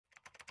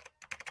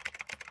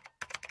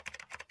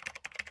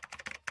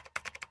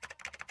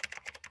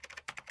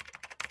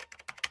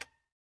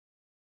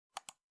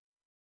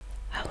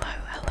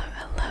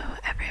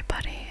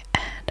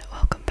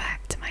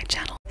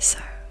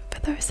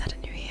those that are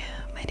new here,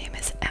 my name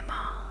is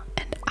Emma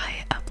and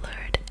I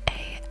upload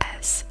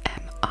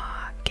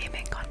ASMR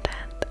gaming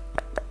content.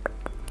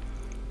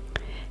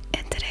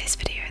 In today's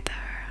video though,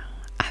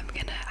 I'm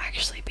gonna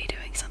actually be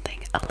doing something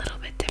a little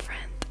bit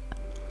different.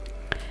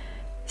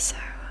 So,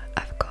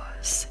 of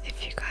course,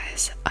 if you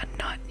guys are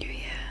not new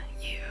here,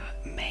 you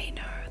may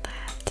know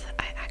that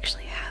I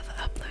actually have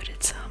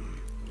uploaded some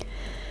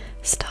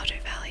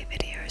Stardew Valley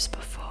videos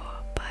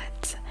before,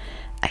 but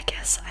I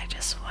guess I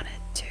just wanted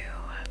to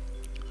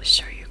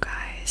show you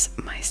guys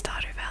my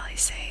Stardew Valley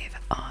save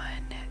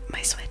on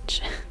my Switch.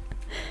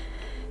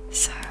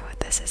 So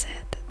this is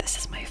it. This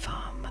is my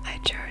farm. I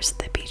chose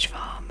the beach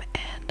farm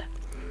and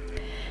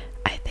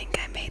I think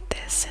I made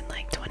this in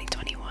like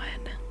 2021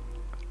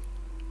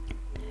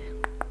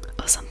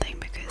 or something,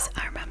 because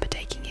I remember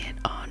taking it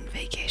on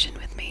vacation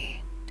with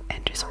me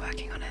and just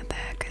working on it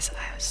there because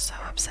I was so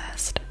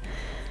obsessed.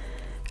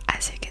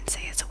 As you can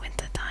see, it's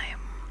winter time.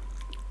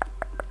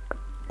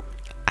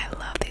 I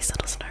love these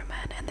little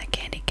snowmen and the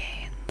candy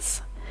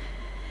canes.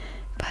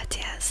 But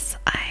yes,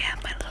 I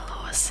have my little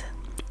horse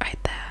right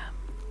there.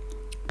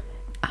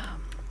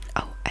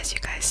 Oh, as you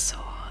guys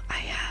saw, I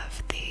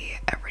have the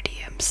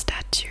iridium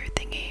statue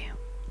thingy.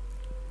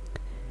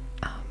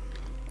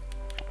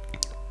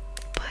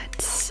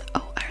 But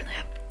oh, I only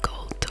have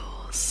gold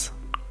tools.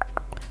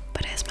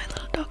 But here's my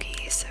little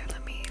doggy, so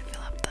let me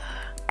fill up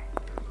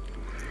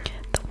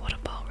the water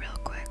bowl real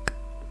quick.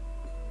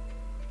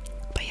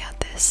 But yeah,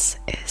 this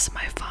is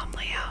my farm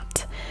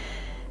layout.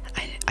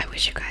 I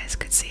wish you guys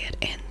could see it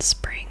in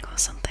spring or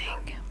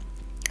something,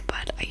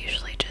 but I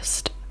usually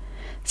just,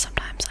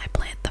 sometimes I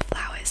plant the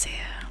flowers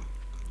here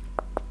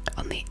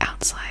on the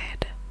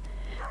outside,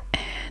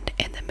 and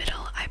in the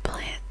middle I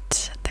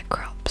plant the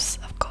crops,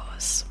 of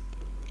course.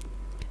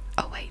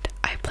 Oh wait,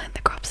 I plant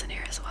the crops in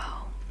here as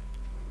well.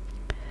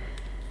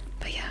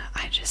 But yeah,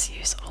 I just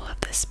use all of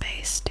this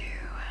space to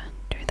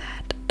do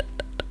that.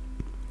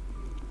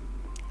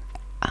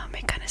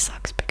 It kind of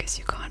sucks because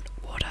you can't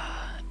water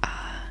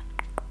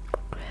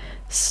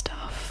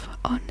stuff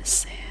on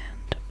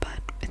sand, but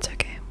it's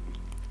okay.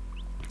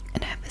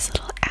 And I have this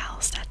little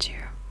owl statue.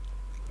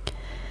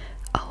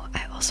 Oh,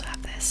 I also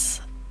have this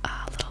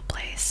little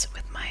place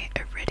with my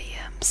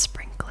iridium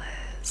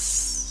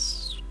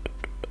sprinklers.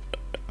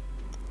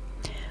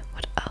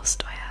 What else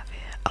do I have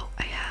here? Oh,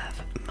 I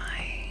have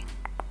my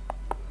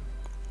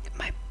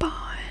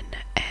barn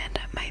and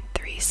my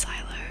 3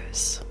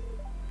 silos.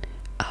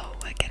 Oh,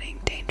 we're getting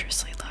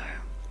dangerously low.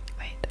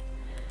 Wait.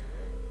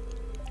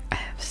 I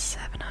have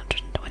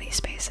 720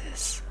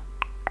 spaces.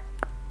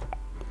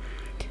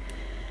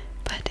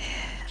 But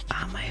here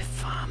are my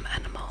farm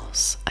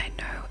animals. I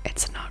know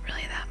it's not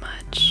really that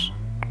much.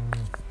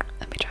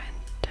 Let me try and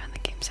turn the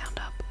game sound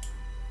up.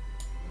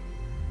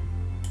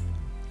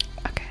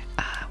 Okay,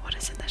 what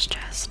is in this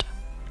chest?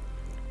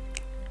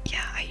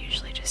 Yeah, I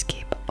usually just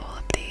keep all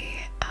of the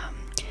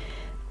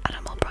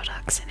animal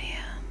products in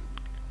here.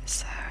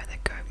 So the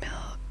goat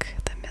milk,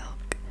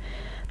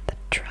 the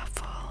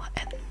truffle,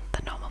 and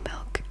the normal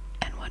milk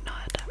and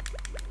whatnot.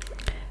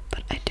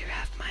 But I do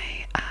have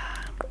my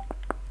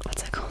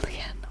what's that called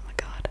again? Oh my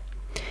god.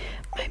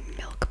 My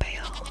milk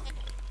pail.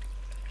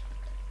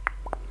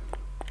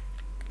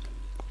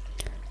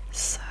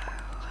 So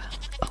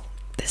oh,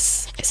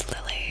 this is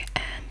Lily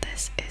and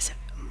this is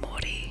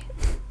Morty.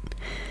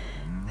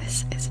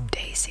 This is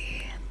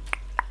Daisy.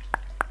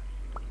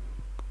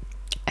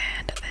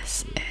 And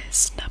this is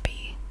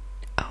Snubby.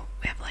 Oh,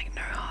 we have like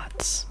no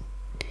hearts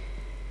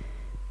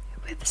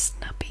with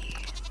Snubby.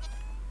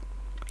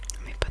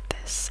 Let me put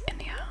this in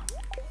here.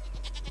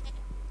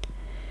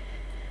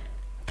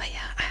 But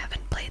yeah, I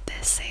haven't played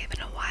this save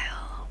in a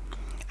while.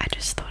 I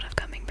just thought of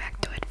coming back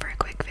to it for a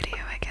quick video,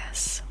 I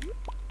guess.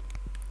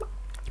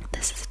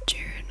 This is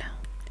June.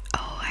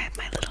 Oh, I have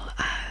my little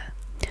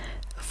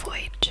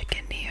void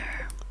chicken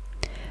here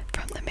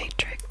from the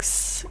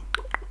Matrix.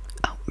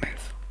 Oh,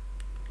 move.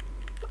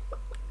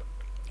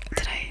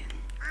 Did I?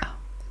 Oh,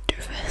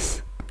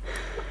 doofus.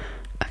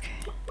 Okay.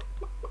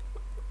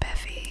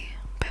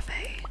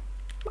 Buffet,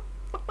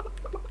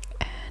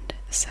 and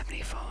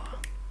 74.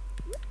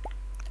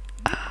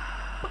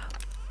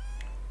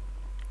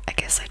 I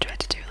guess I tried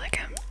to do like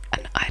an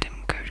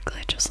item code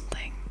glitch or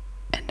something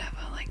and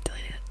never like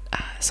deleted,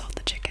 sold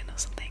the chicken or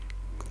something.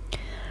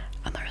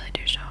 I'm not really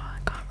too sure. I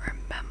can't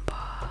remember.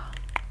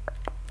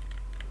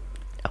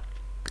 Oh,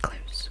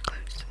 close.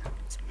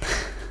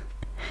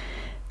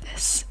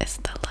 This is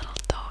the little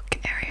dog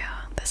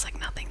area. There's like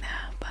nothing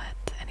there,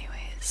 but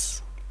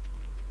anyways.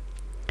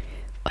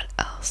 What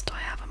else do I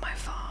have on my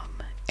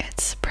farm?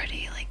 It's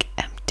pretty like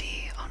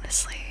empty,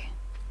 honestly.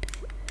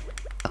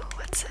 Oh,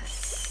 what's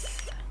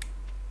this?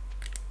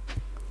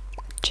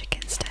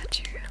 Chicken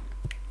statue.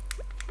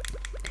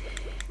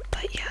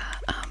 But yeah,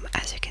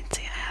 as you can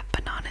see, I have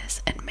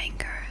bananas and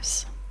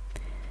mangoes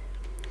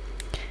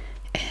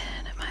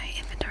in my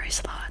inventory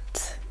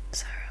slot.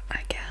 So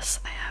I guess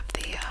I have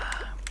the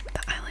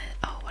island.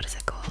 Oh, what is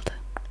it called?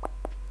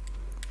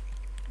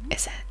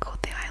 Is it called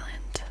the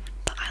island?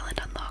 The island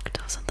unlocked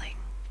or something?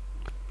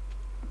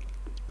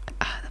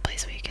 The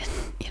place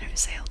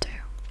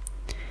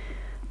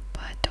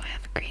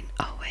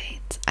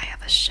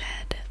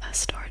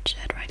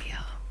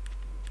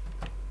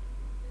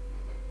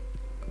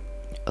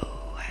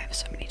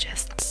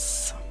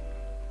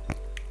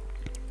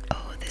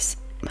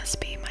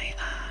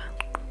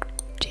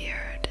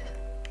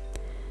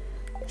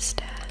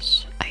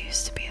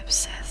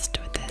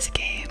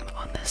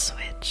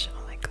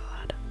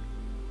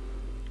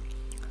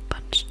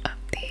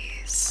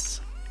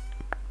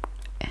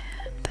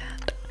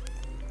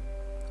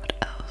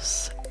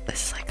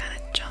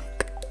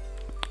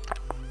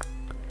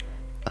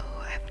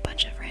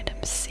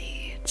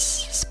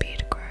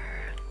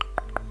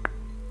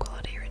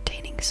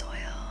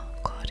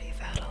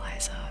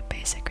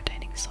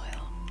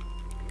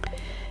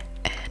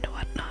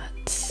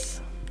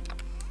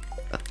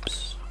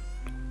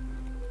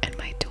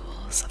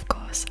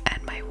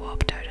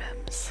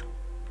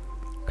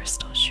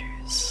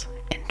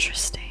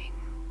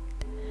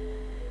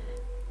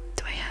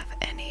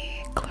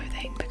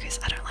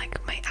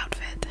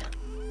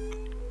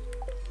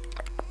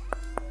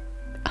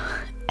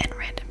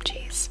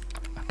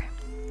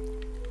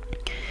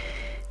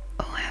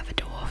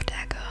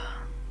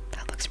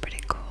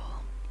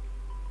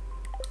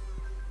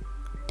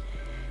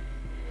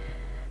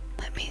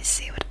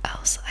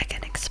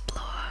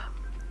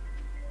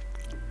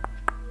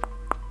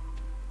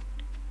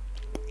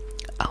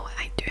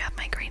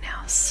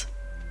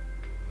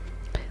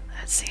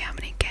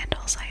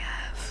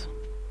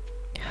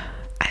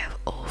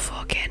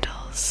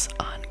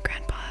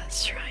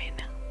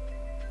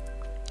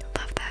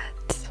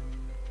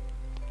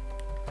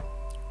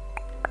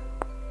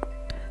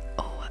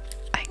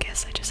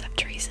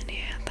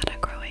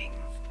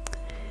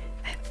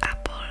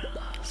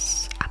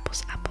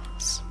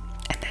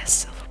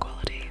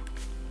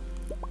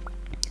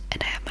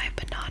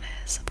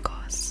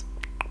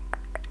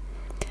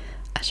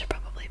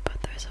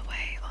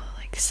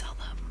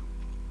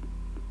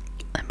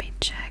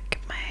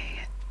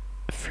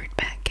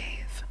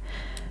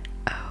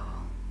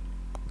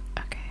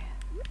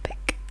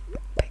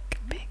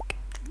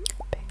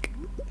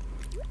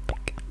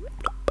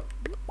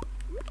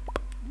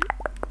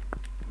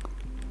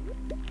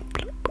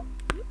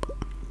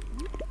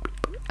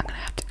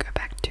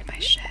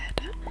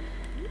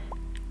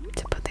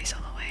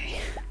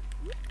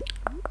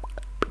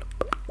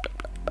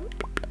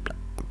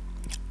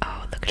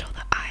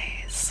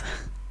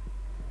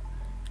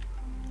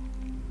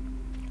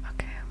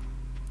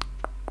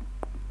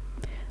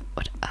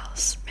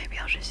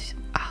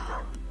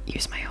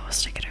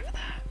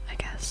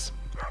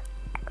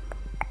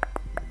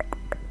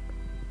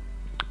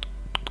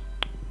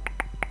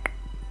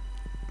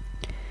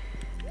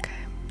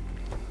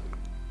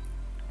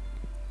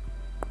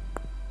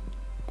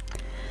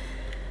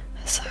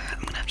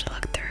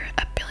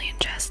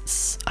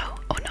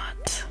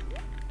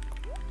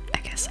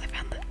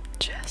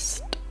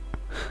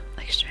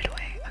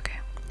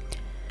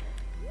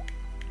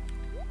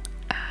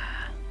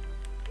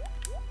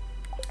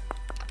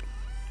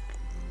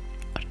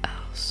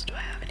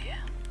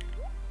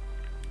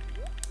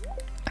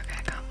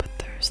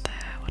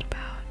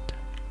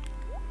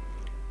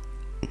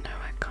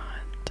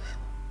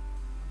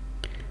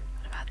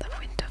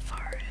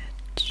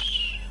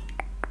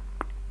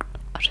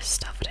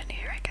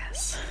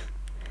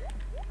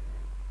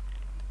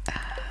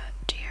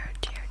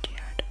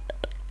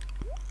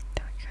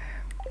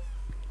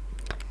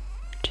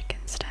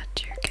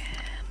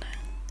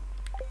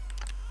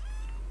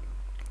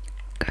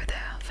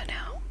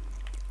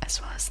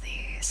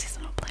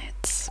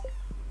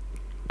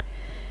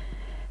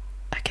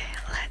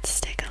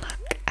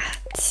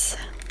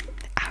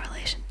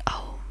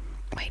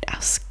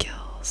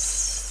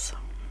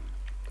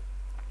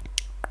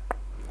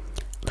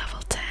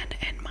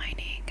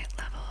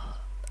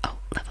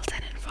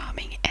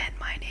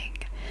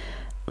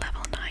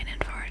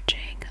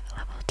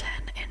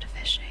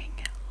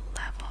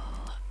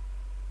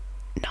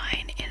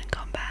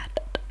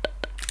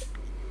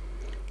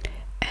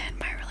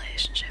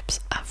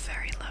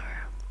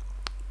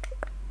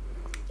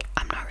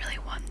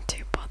want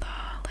to bother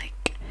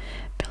like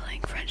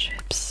building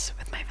friendships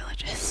with my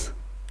villagers.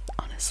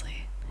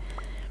 Honestly,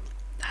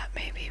 that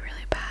may be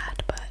really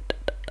bad, but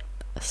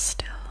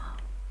still.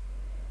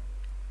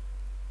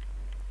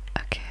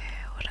 Okay,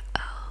 what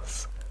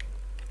else?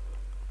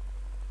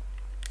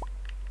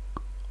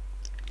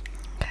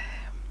 Okay.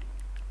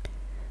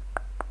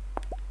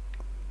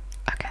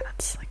 Okay,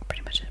 that's like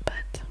pretty much it,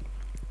 but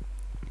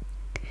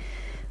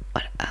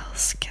what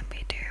else can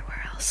we do?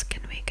 Where else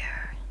can we go?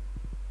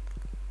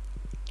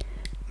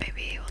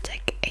 Maybe we'll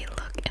take a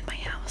look in my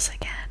house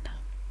again.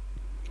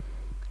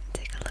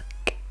 Take a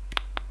look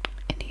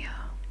in here.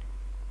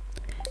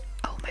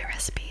 Oh, my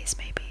recipes,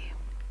 maybe.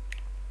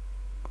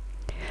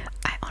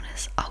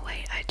 Oh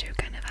wait, I do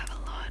kind of have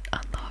a lot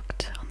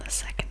unlocked on the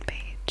second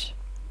page.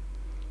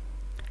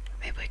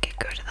 Maybe we could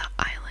go to the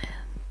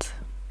island.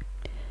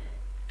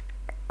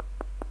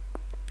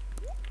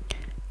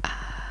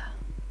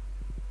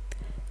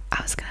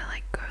 I was gonna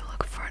like go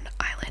look for an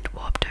island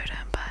warp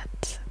totem,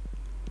 but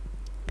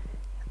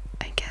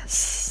I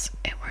guess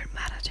it won't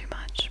matter too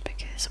much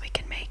because we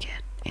can make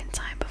it in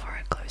time before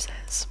it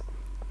closes.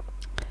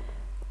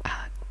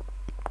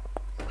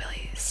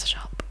 Willie's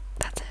shop,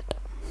 that's it.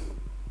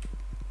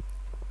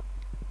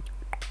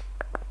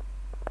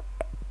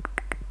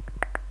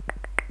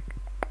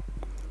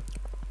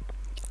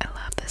 I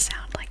love the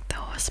sound like the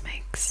horse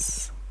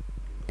makes.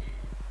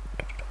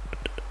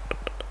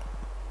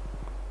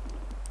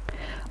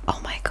 Oh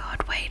my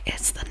god, wait,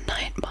 it's the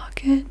night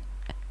market?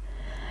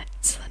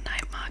 It's the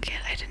night market,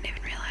 I didn't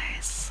even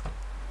realize.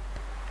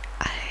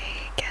 I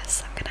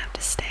guess I'm gonna have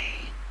to stay.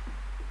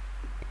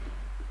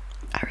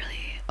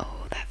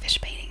 Oh, that fish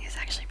painting is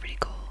actually pretty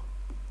cool.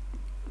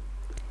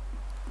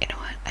 You know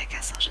what, I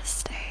guess I'll just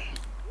stay.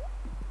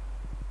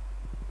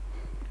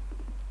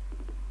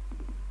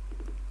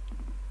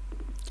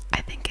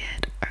 I think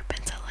it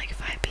opens at like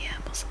 5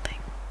 PM or something.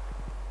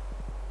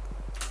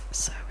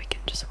 So we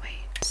can just wait.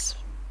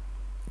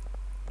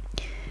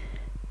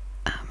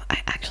 I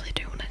actually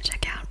do want to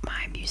check out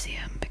my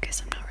museum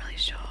because I'm not really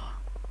sure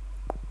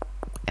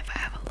if I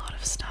have a lot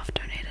of stuff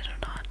donated or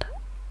not.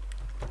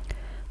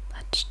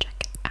 Let's check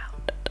it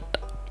out.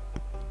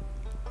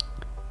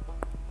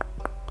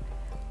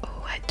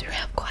 Oh, I do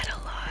have quite a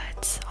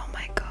lot. Oh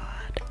my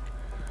god.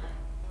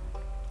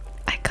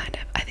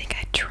 I think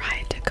I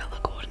tried to color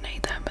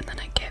coordinate them and then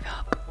I gave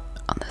up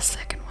on the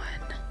second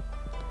one.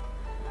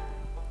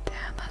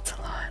 Damn, that's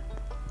a lot.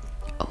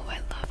 Oh, I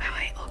love how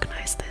I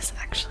organized this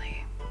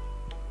actually.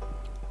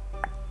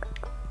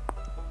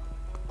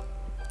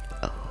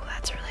 Oh,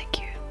 that's really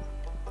cute.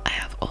 I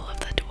have all of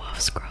the dwarf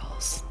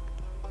scrolls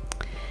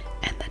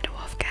and the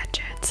dwarf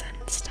gadgets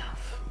and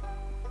stuff.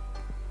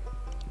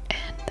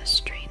 And the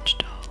strange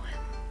doll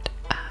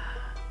and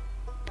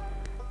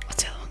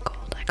what's the other one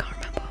called? I can't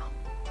remember.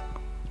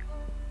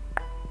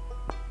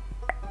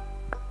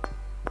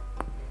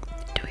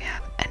 Do we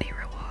have any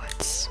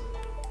rewards?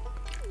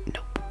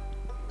 Nope.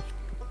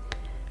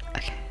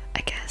 Okay,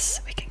 I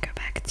guess we can go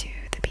back to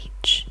the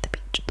beach. The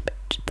beach, the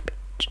beach, the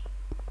beach.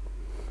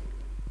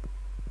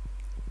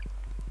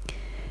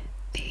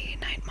 The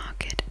night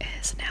market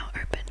is now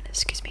open.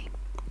 Excuse me.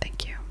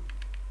 Thank you.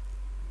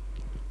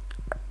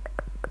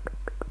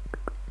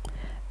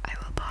 I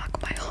will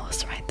park my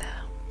horse right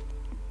there.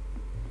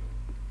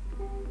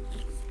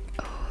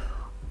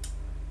 Oh,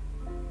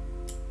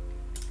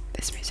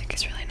 this music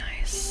is really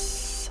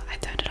nice. I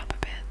turned it up a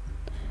bit.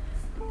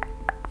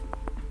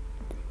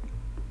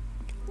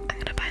 I'm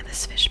gonna buy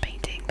this fish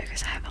painting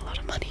because I have a lot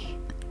of money.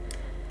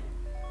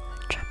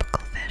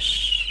 Tropical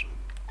fish.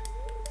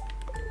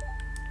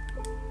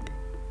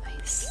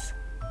 Nice.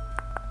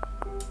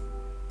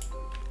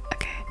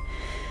 Okay.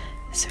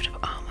 Suit of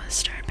armor,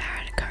 stone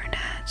parrot, cone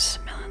hat,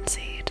 melon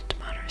seed,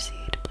 tomato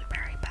seed,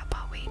 blueberry, pepper,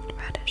 wheat,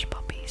 radish,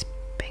 poppies,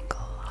 Bengal,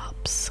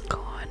 hops,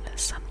 corn,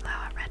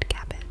 sunflower, red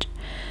cabbage,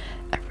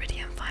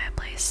 iridium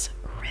fireplace,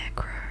 rare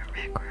crow.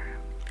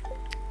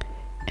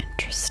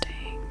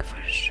 Interesting,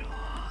 for sure.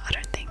 I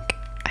don't think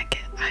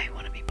I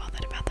want to be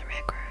bothered about the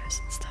rare crows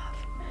and stuff.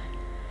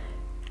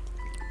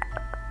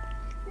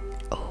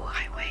 Oh,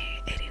 Highway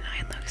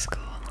 89 looks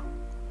cool.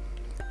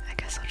 I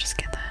guess I'll just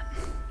get that.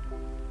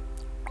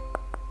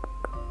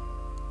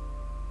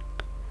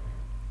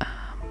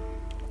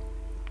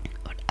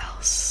 What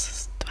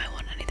else? Do I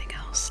want anything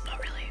else? Not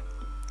really.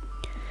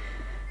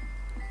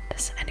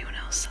 Does anyone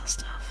else sell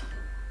stuff?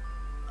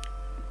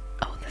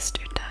 Oh, this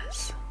dude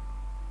does.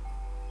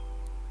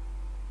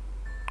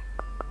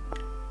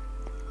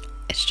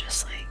 It's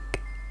just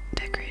like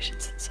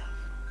decorations and stuff.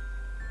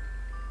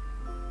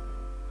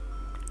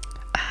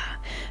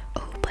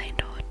 Oh, plain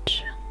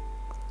torch.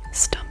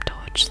 Stump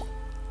torch.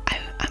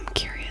 I'm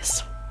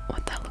curious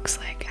what that looks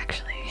like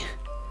actually.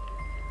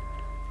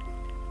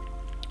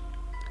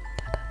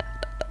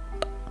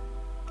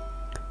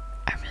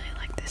 I really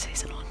like the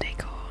seasonal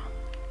decor.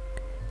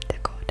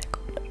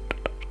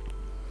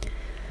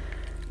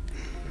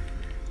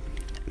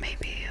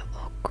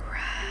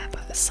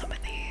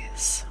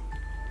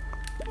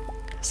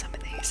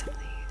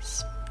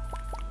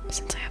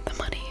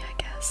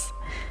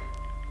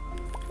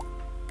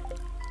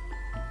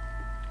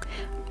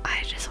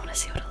 to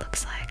see what it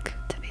looks like,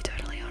 to be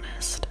totally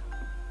honest.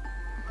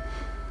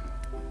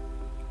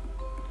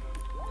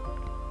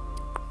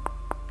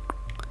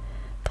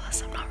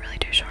 Plus, I'm not really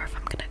too sure if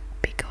I'm gonna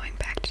be going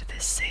back to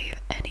this save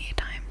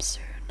anytime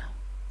soon.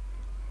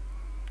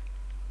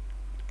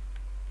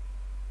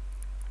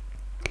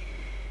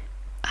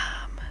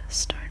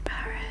 Stone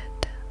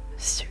parrot,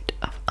 suit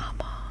of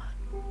armor.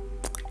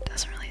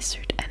 Doesn't really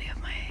suit any of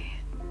my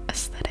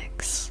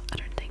aesthetics, I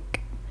don't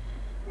think.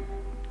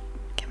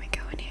 Can we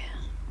go in here?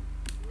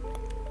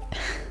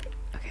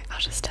 Okay, I'll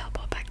just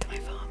teleport back to my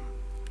farm.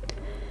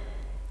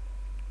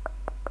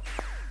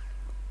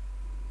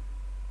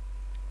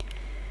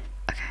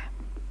 Okay.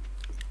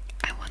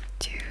 I want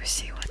to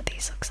see what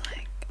these look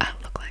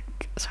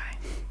like, sorry.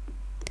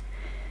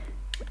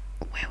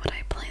 Where would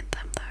I plant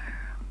them though?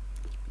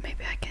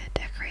 Maybe I could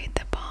decorate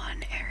the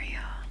barn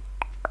area.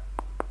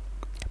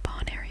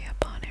 Barn area,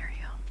 barn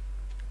area.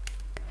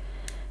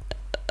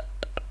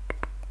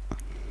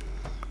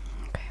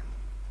 Okay.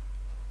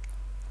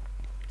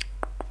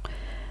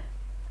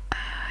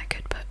 I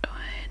could put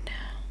one.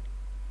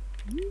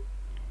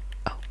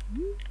 Oh,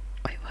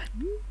 wait, what?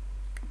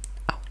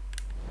 Oh,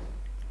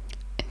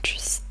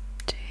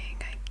 interesting,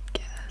 I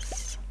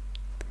guess.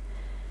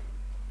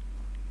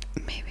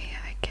 Maybe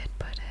I could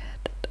put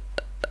it.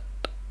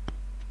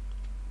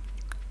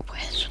 Where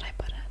should I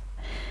put it?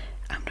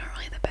 I'm not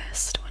really the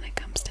best when it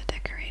comes to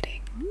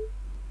decorating.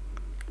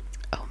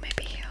 Oh,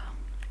 maybe here.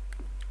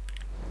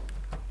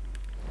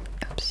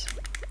 Oops.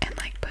 And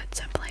like put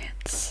some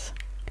plants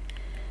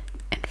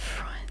in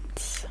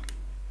front.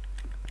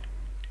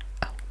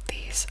 Oh,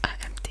 these are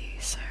empty,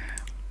 so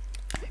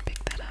let me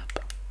pick that up.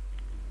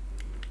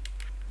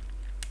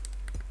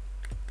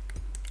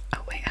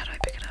 Oh wait, how do I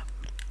pick it up?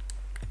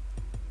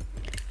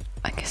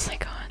 I guess I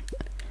can't.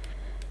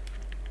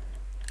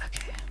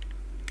 Okay.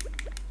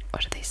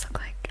 What do these look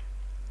like?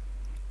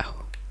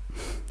 Oh,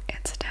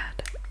 it's a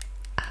dad.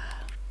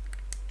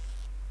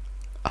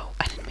 Oh,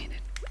 I didn't mean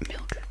to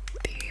milk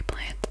the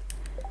plant.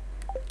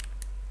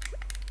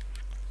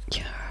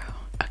 Yo,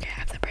 okay, I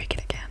have to break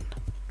it again.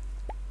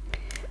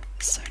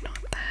 So not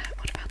that.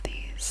 What about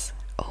these?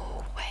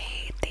 Oh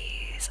wait,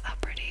 these are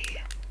pretty.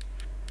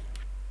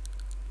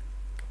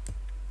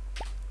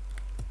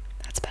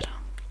 That's better.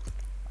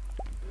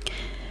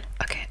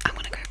 Okay, I'm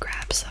gonna go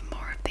grab some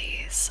more of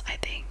these, I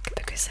think,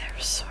 because they're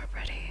so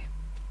pretty.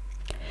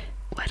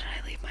 Where did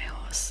I leave my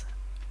horse?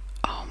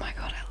 Oh my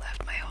god, I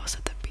left my horse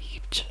at the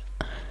beach.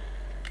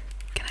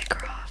 Can I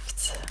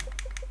craft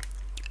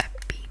a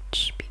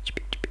beach?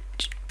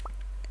 Beach.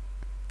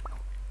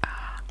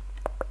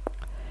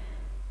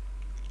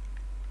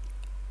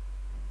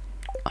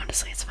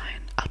 Honestly, it's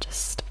fine. I'll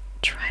just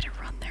try to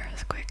run there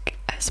as quick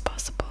as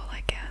possible,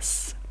 I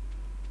guess.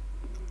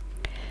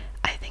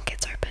 I think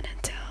it's open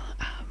until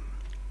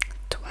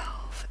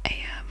 12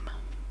 a.m.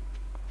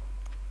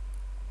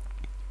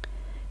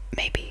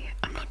 Maybe,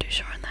 I'm not too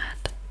sure on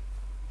that.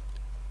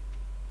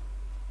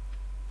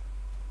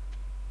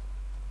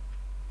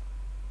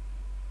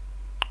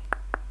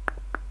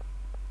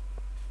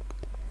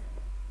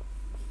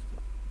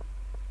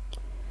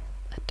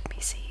 Let me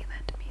see,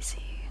 let me see.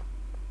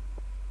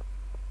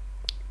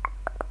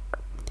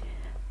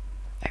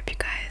 I hope you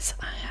guys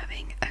are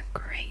having a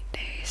great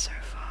day so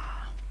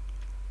far.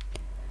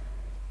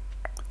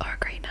 Or a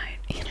great night,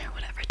 you know,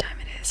 whatever time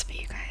it is for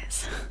you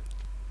guys.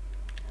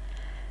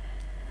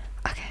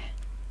 Okay.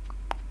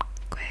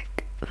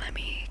 Quick, let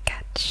me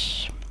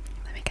catch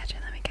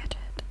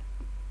it.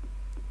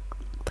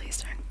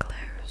 Please don't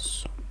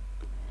close.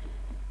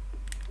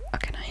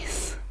 Okay,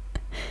 nice.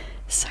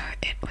 So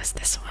it was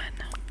this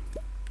one.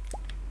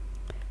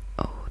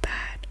 Oh,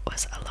 that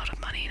was a lot of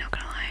money, not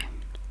gonna lie.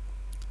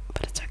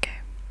 But it's okay.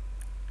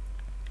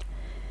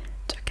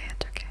 It's okay,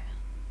 it's okay.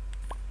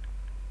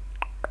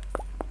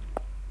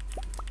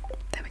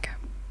 There we go.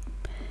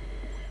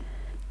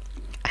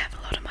 I have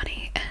a lot of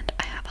money and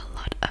I have a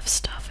lot of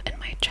stuff in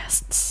my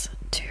chests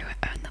to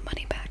earn the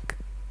money back.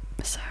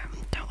 So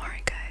don't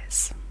worry,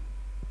 guys.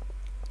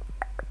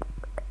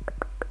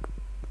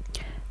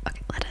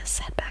 Okay, let us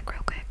head back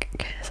real quick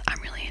because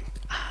I'm really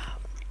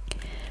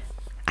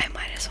I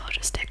might as well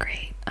just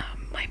decorate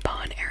my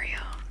barn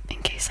area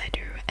in case I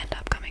do end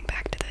up coming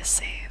back to this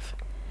save.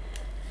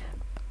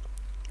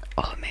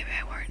 Or maybe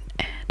I won't,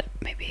 and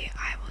maybe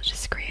I will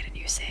just create a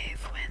new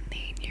save when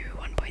the new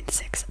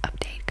 1.6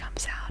 update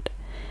comes out,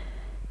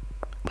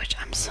 which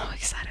I'm so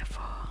excited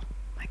for.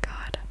 My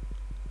god.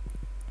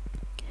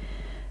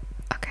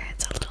 Okay,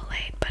 it's a little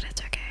late, but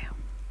it's okay.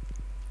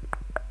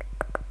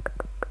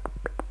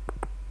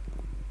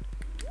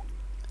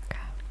 Okay.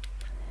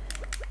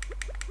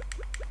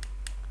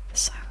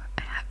 So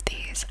I have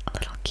these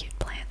little cute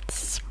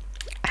plants.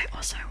 I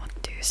also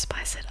want to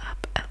spice it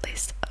up at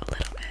least a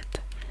little bit.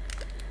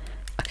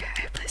 Okay,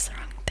 I placed the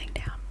wrong thing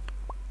down.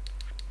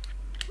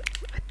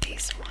 With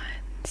these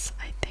ones,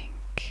 I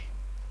think,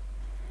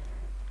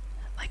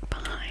 like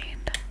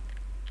behind.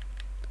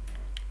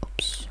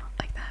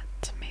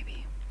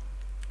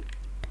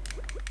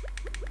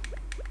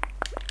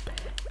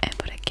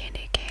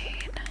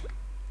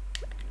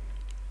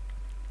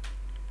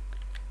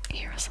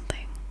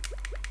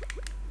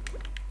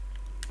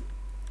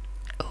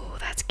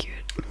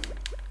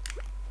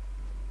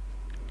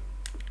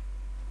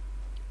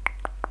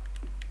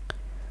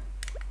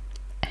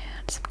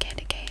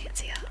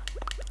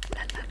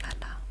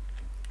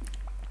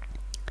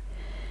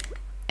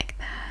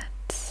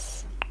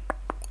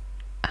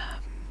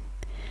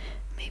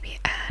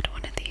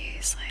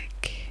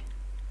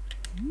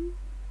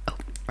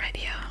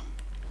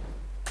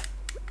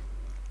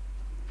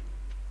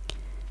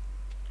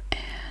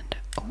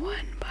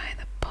 one by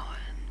the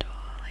pond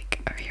or like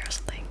over here or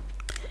something.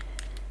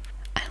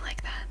 I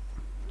like that.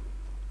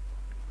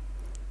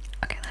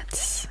 Okay,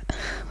 let's.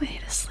 We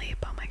need to sleep.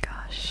 Oh my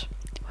gosh.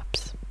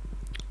 Whoops.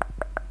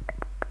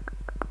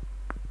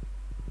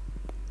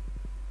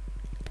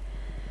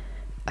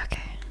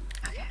 Okay,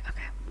 okay,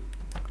 okay.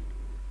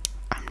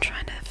 I'm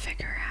trying to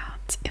figure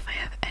out if I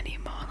have any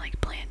more like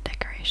plant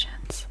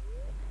decorations.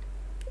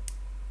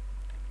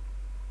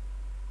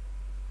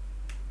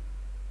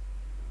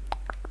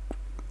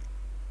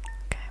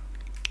 Okay.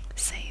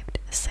 Saved,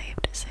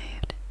 saved,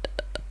 saved.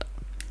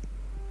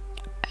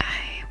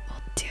 I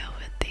will deal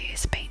with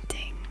these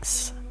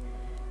paintings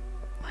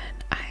when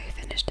I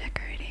finish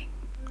decorating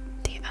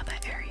the other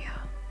area.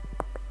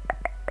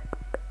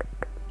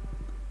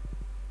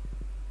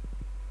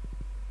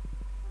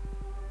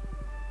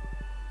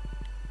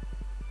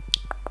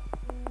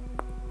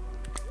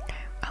 Okay,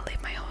 I'll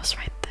leave my horse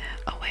right there.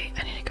 Oh wait,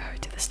 I need to go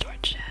to the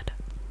storage shed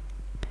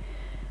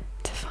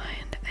to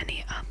find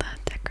any other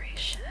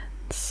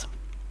decorations.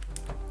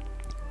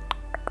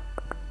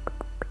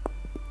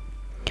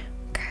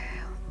 Okay,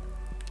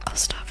 I'll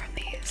start from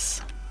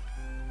these.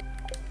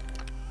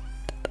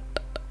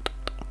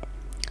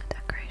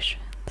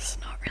 Decorations,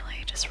 not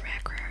really, just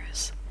rare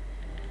grows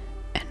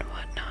and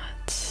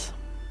whatnot.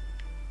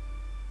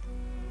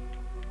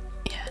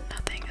 Yeah,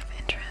 nothing of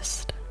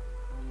interest.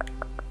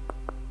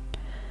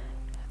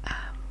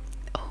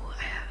 Oh,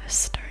 I have a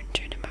stone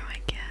dynamo,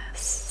 I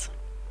guess.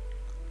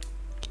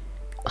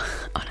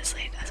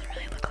 Honestly, it doesn't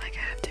really look like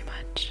I have too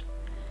much.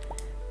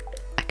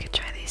 I could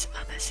try these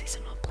other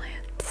seasonal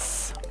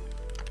plants.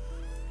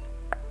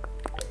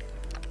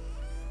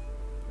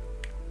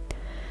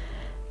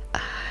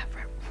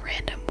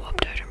 Random warp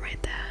totem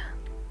right there.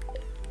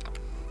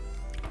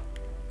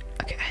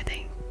 Okay, I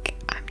think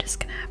I'm just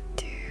gonna have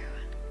to.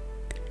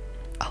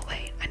 Oh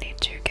wait, I need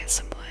to get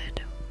some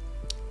wood.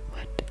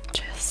 What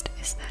chest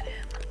is that in?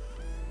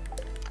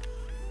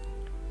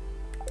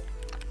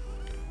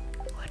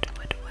 Wood,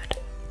 wood, wood.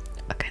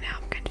 Okay, now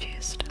I'm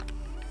confused.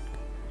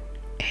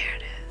 Here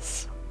it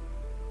is.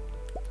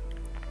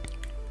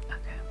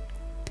 Okay.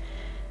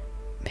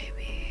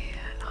 Maybe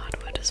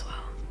hardwood as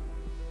well.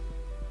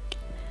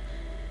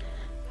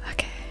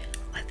 Okay,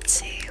 let's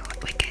see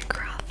what we can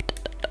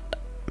craft.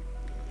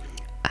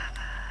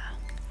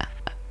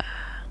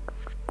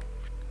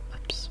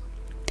 Oops.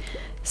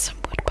 Some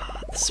wood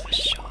paths for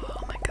sure.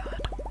 Oh my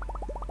god.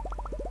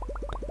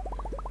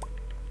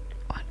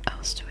 What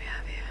else do we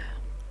have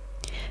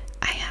here?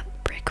 I have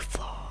brick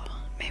floor.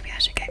 Maybe I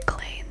should get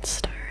clay and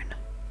stone.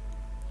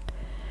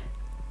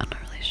 I'm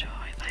not really sure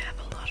if I have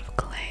a lot of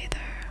clay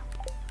though.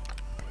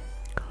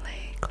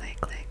 Clay, clay,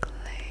 clay,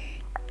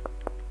 clay.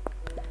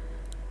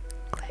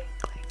 Clay,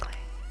 clay, clay.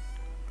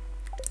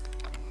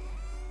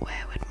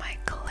 Where would my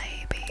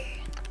clay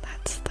be?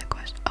 That's the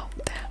question. Oh,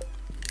 there.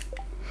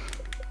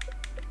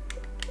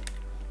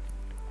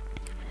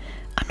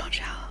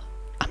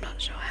 I'm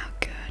not sure how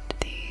good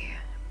the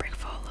brick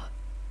floor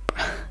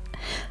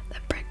the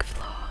brick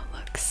floor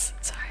looks.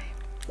 Sorry.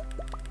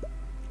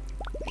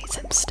 Need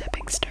some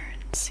stepping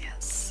stones,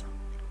 yes.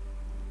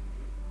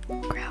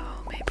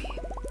 Gravel, maybe.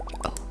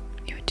 Oh,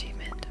 new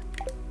achievement.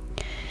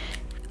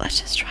 Let's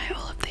just try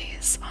all of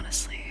these,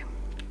 honestly.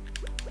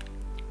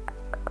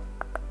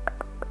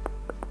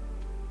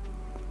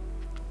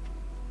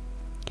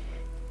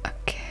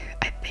 Okay,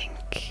 I think.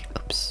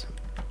 Oops.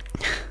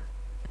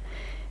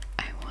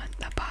 I want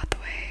a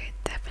pathway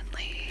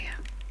definitely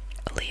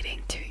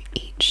leading to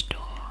each door.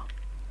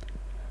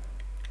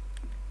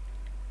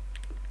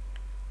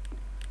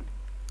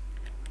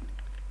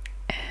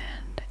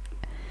 And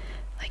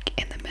like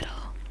in the middle.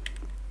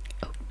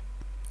 Oh.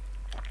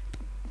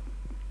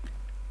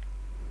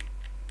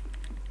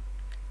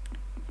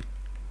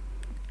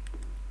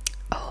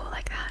 Oh,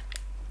 like that.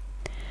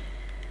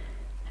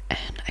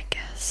 And I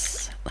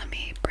guess let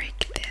me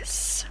break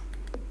this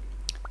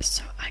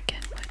so I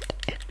can put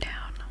it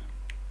down.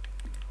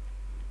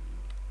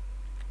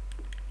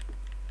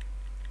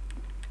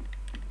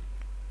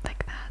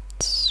 Like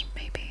that,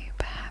 maybe,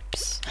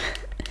 perhaps.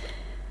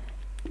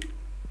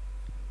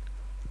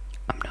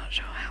 I'm not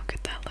sure how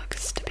good that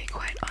looks, to be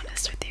quite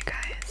honest with you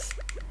guys.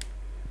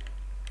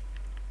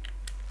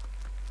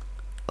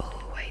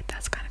 Oh, wait,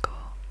 that's kind of cool.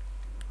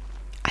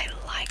 I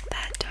like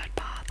that dirt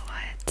path.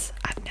 What?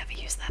 I've never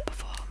used that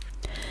before.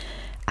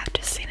 I've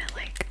just seen it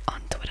like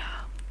on Twitter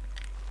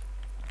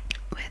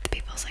with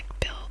people's like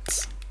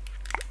builds.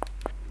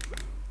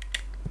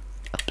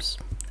 Oops.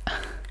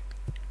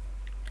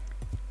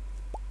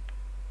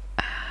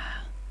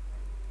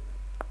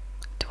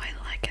 Do I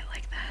like it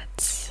like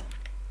that?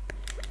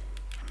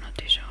 I'm not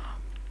too sure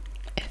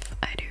if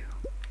I do.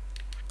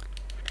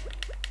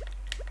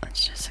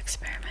 Let's just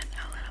experiment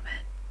a little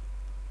bit.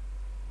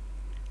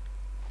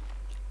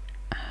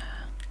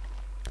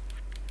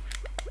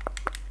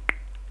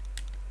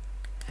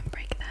 And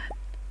break that.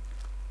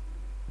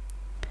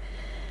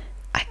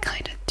 I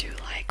kind of do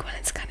like when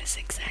it's kind of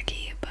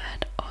zigzaggy,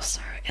 but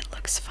also it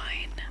looks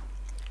fine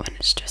when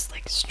it's just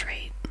like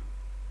straight.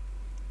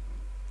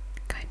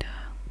 Kinda.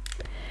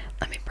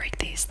 Let me break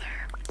these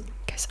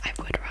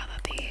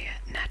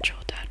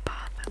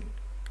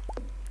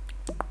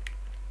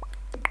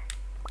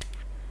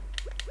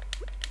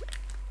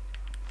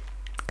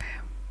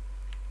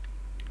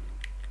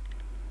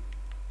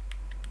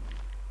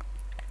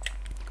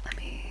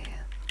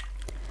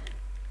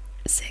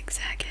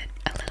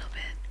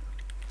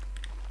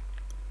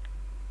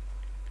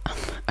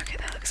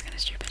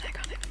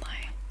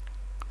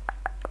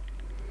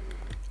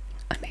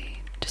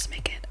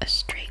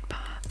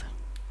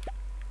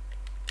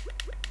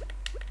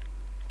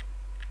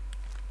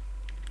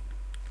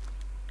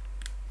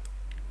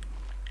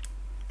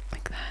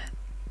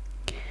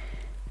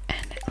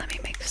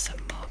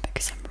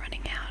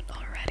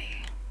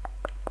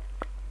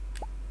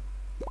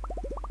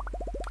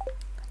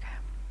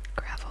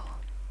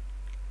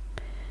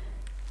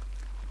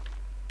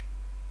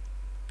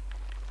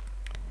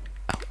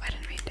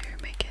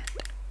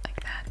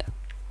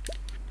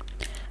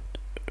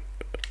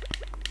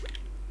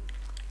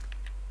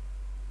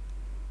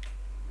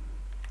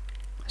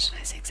Should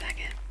I zigzag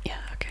it? Yeah,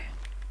 okay.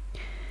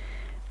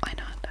 Why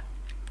not?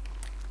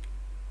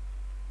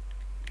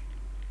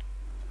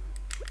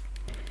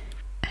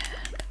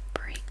 And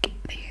break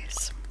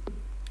these.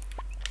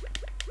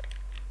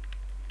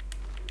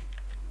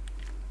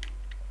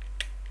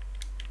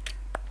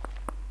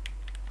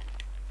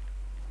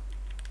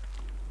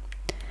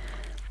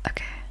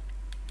 Okay.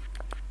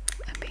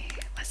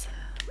 What's the,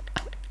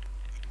 oh,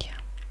 yeah.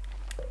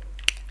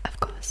 Of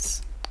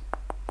course.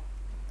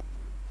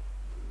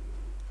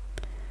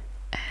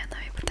 And let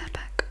me put that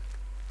back.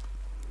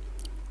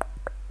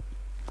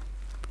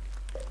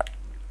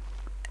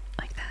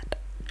 Like that.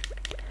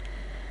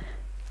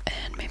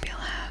 And maybe I'll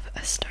have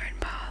a stone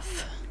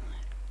path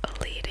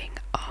leading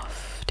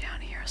off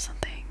down here or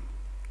something.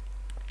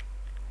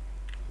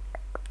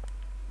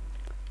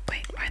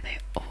 Wait, why are they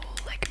all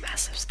like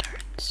massive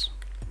stones?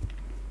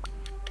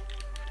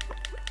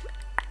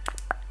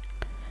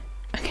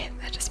 Okay,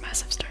 they're just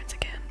massive stones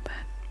again, but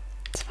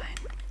it's fine.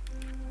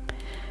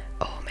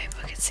 Oh, maybe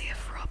we could see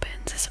if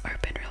Robin's is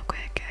open real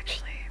quick,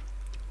 actually,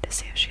 to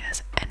see if she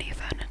has any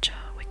furniture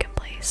we can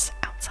place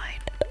outside.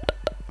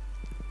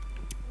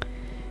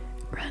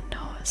 Run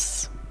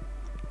horse.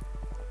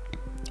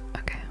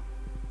 Okay.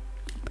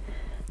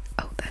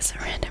 Oh, there's a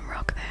random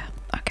rock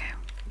there. Okay.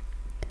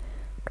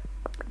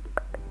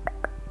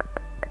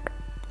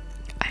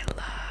 I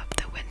love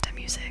the winter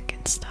music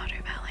in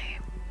Stardew Valley.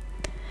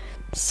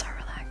 So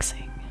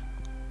relaxing.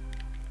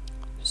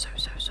 So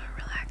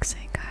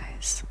relaxing,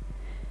 guys.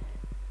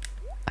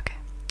 Okay,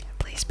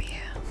 please be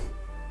here.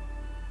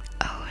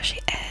 Oh, she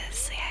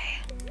is.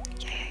 Yay.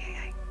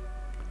 Yay.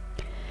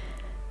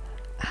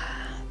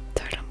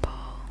 Totem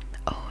pole.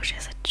 Oh, she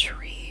has a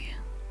tree.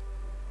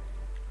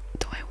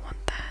 Do I want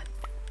that?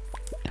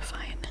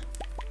 Fine.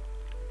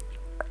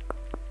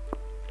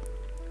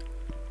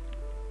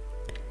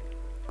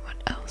 What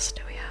else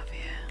do we have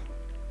here?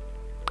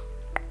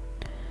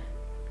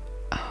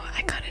 Oh,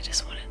 I kind of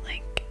just wanted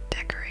like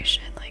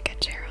decoration, like a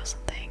chair or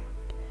something.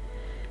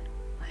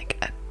 Like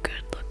a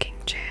good looking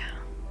chair.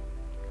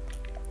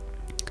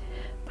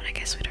 But I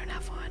guess we don't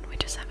have one, we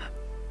just have a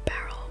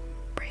barrel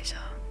brazier.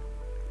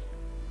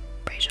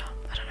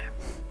 I don't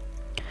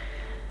know.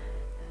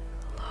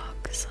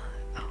 Logs,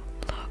 oh,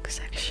 log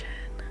section.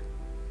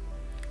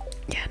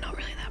 Yeah, not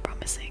really that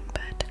promising,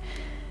 but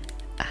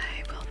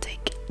I will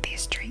take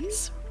these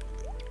trees.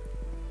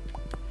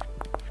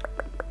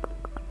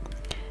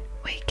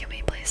 Wait, can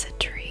we place a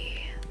tree?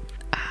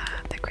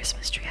 The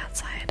Christmas tree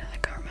outside? I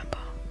can't remember.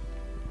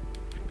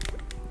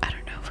 I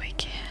don't know if we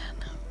can.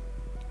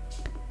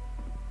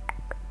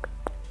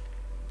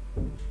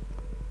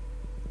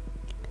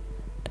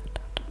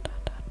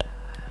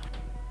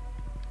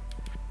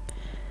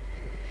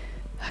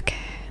 Okay.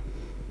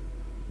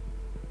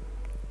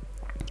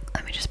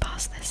 Let me just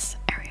pause this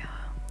area.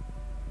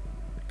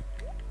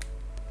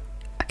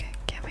 Okay,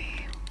 can we?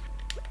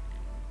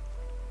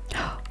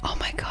 Oh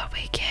my god,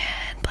 we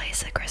can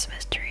place a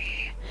Christmas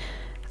tree.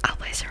 I'll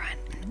place it right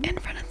in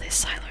front of this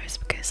silos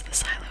because the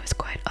silo is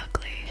quite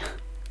ugly.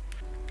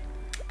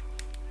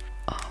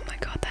 Oh my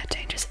god, that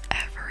changes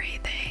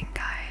everything,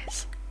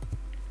 guys.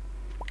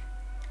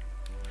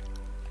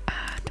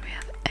 Do we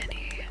have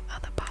any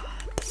other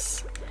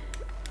paths?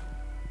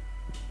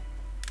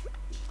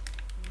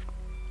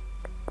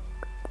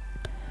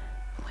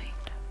 Wait.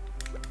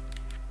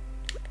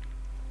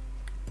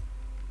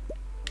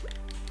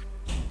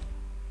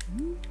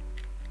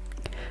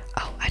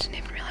 Oh, I didn't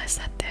even realize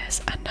that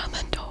there's another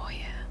door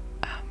here.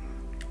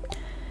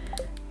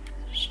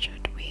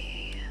 Should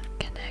we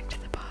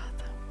connect the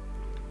path?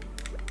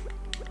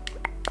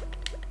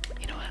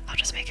 You know what? I'll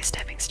just make a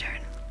stepping stone.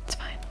 It's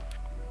fine.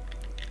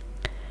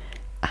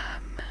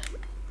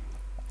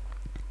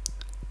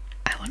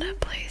 I want to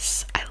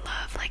place. I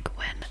love like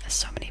when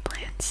so many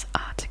plants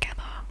are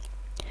together.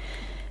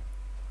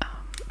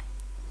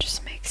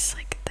 Just makes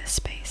like this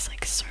space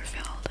like so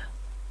filled.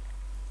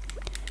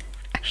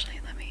 Actually,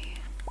 let me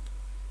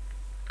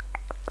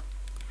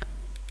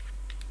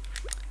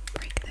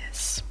break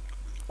this.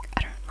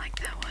 I don't like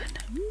that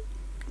one.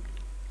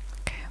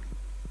 Okay.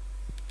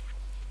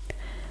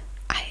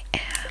 I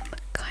am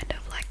kind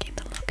of liking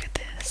the look of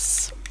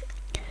this.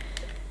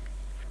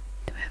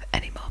 Do we have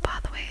any more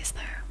pathways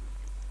there?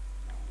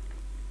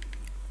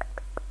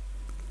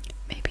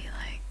 Maybe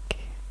like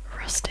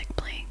rustic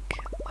blink.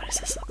 What does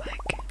this look like?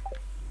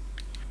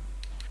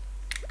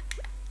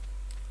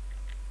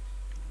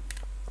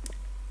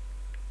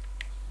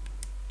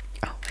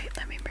 Oh wait,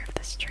 let me move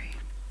this tree.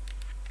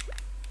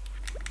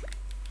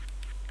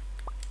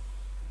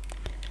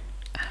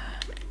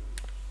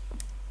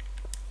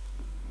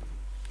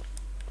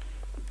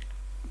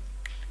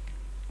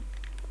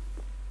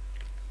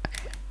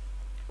 Okay.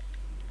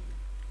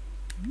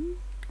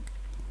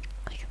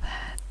 Like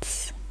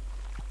that.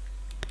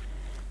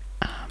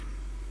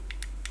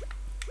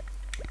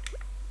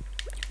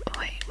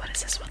 Wait, what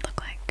does this one look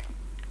like?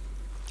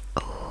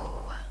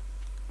 Oh.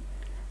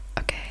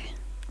 Okay.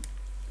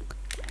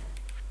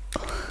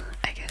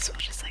 I guess we'll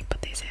just like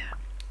put these here.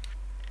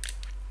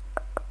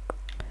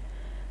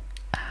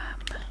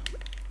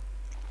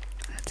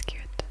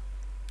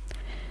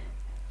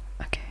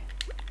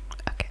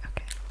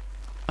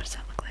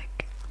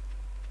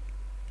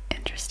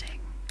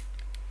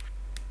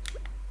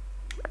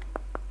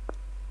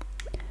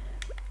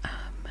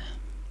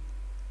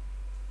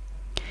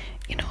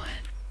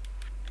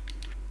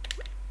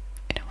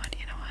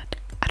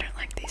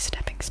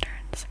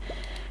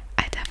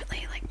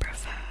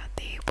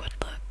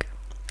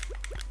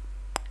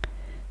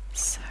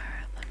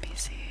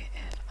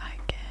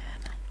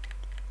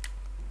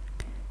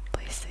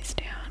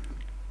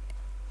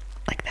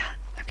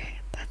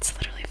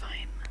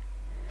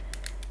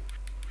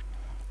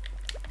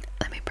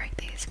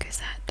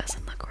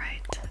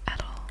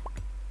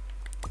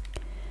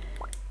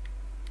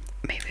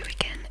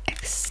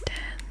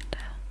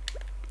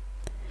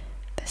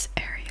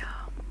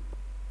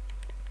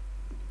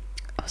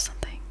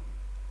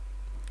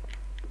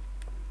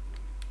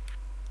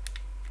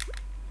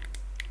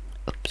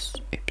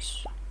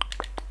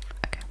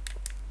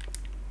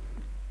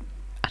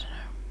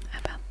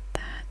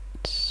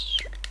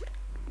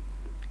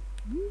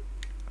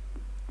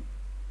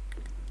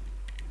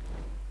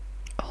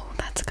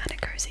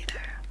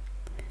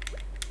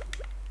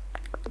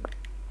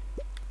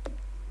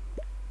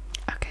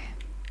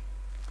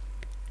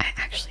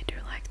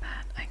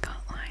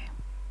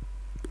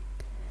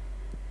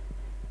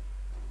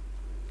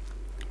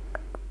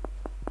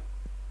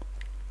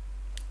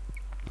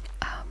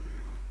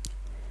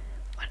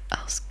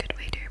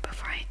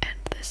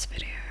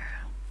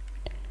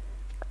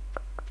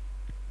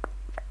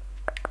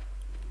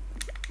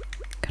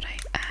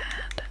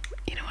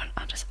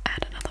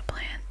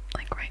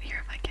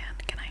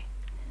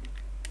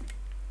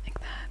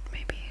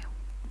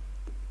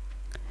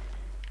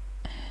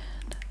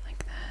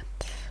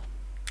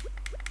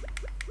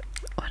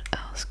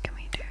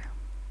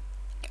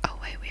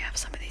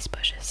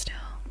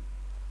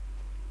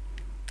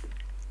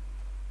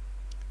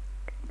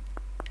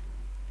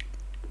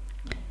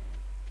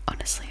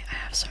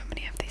 have so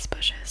many of these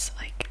bushes.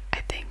 Like,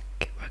 I think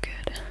we're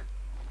good.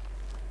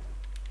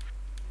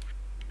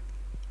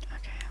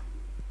 Okay.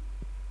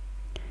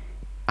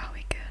 Are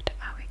we good?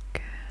 Are we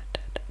good?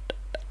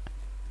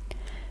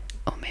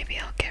 Or maybe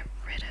I'll get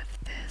rid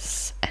of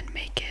this and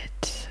make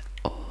it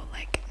all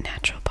like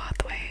natural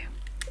pathway.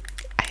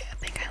 I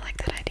think I like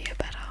that idea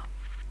better.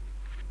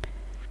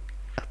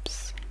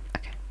 Oops.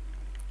 Okay.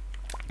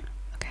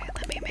 Okay,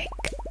 let me make.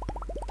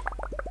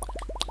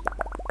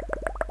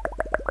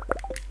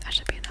 That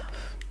should be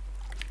enough.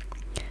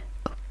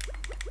 Oh,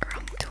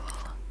 wrong tool.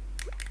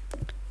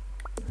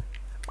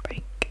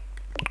 Break.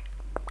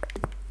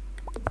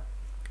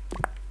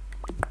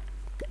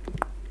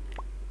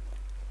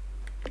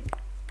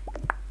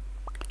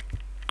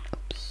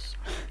 Oops.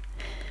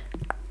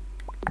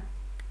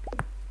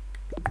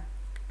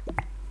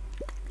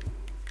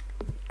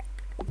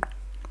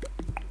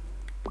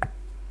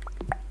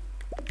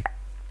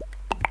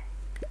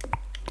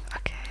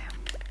 Okay.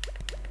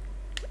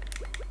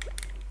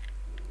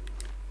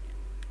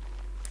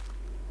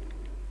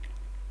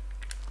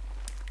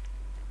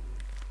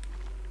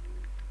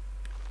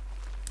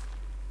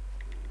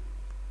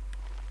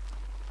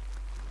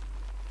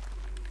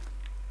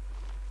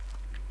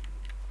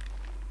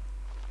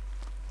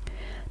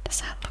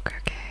 Does that look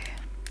okay?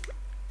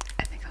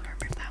 I think I'll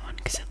remove that one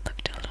because it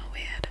looked a little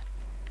weird.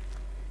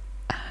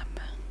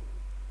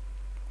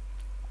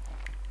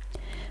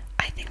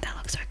 I think that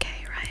looks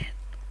okay, right?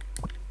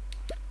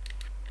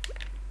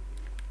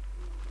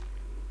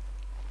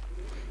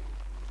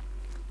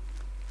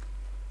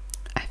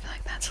 I feel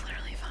like that's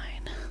literally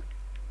fine.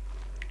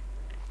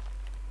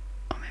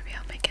 Or maybe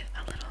I'll make it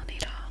a little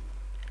neater.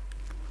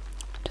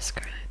 Just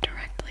go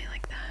directly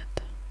like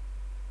that.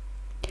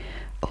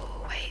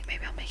 Oh wait,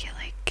 maybe I'll make it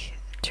like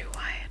too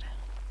wide.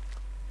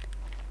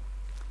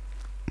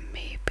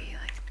 Maybe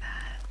like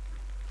that.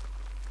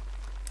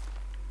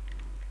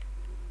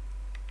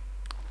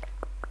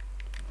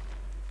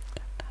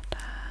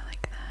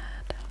 Like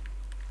that.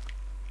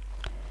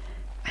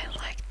 I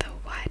like the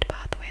wide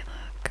pathway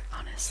look,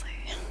 honestly.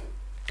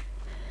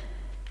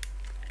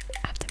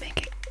 I have to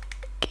make it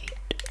gate.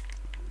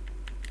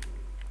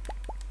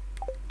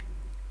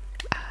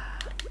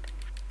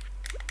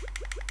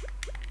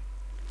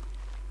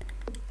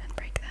 And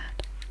break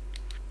that.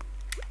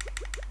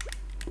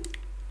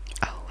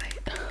 Oh wait,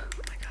 oh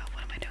my god,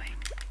 what am I doing?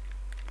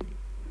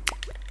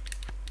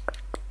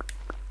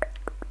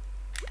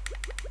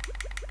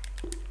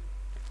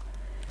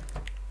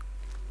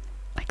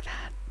 Like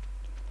that.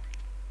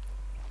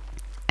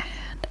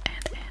 And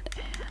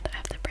I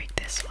have to break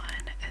this one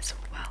as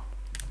well.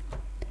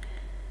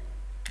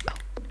 Oh,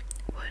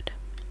 wood.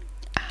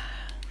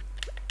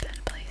 Then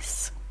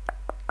place.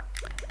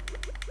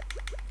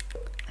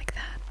 Like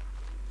that.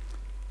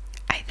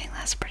 I think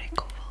that's pretty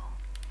cool.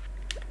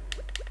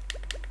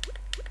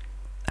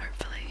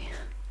 Hopefully.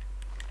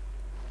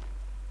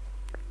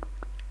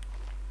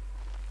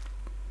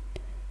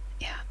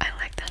 Yeah, I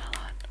like that a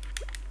lot.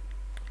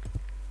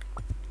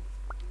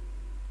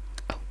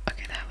 Oh,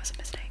 okay, that was a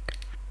mistake.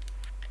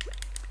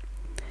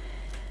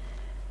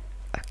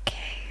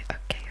 Okay.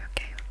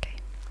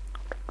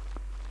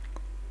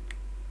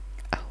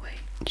 Oh wait,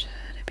 should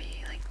it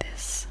be like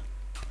this?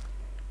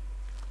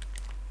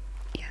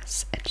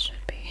 Yes, it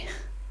should be.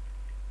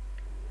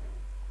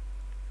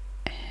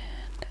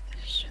 And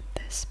should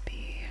this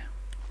be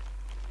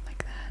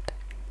like that?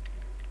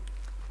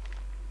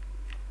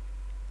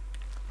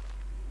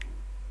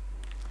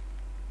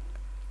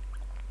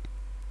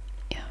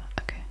 Yeah,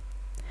 okay.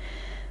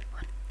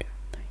 1, 2,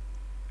 3.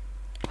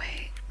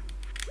 Wait.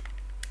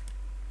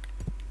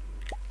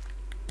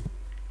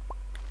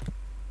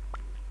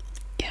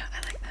 Yeah,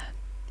 I like that.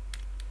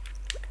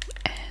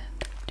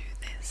 And do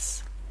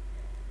this.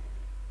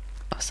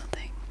 Or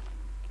something.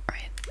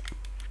 Right?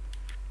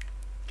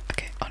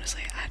 Okay,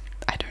 honestly,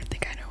 I don't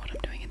think I know what I'm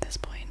doing at this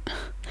point.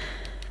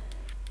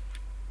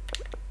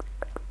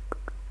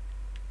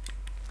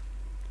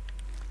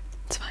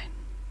 It's fine.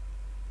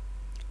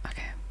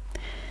 Okay.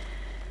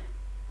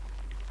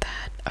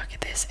 Okay,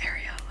 this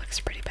area looks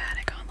pretty bad,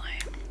 I can't lie.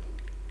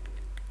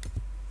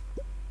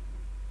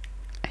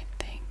 I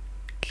think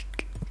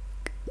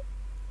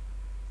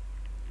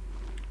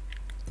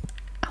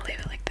I'll leave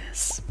it like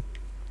this.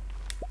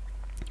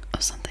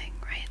 Or something,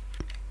 right?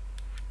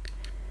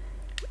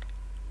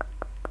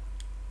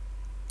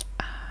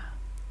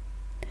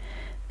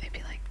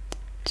 Maybe like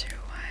too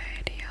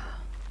wide here.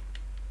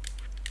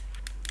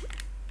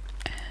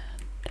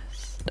 And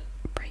just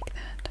break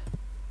that.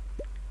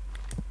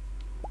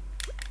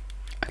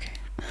 Okay.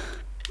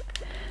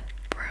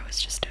 Bro is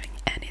just doing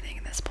anything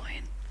at this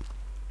point.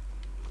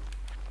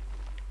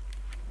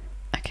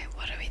 Okay,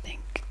 what do we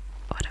think?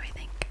 What do we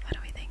think? What do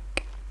we think?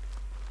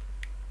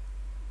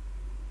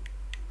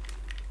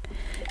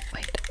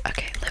 Wait,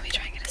 okay, let me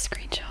try and get a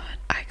screenshot.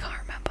 I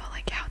can't remember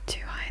like how to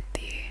hide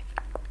the,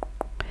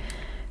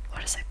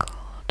 what is it called?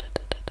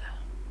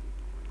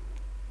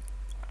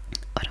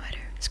 What do I do?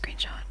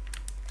 Screenshot.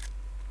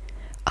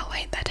 Oh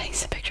wait, that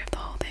takes a picture of the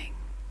whole thing.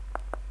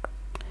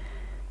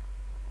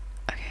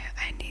 Okay,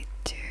 I need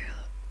to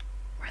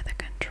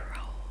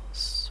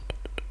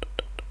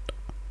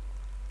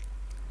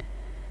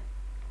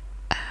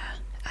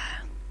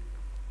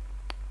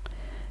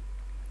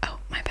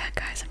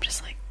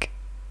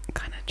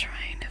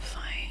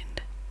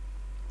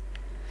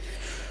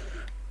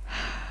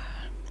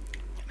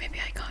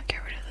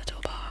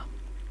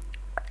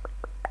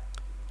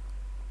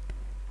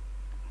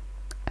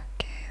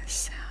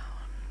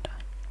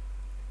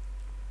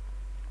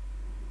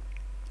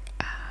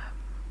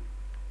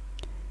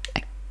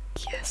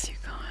Yes, you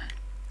can't.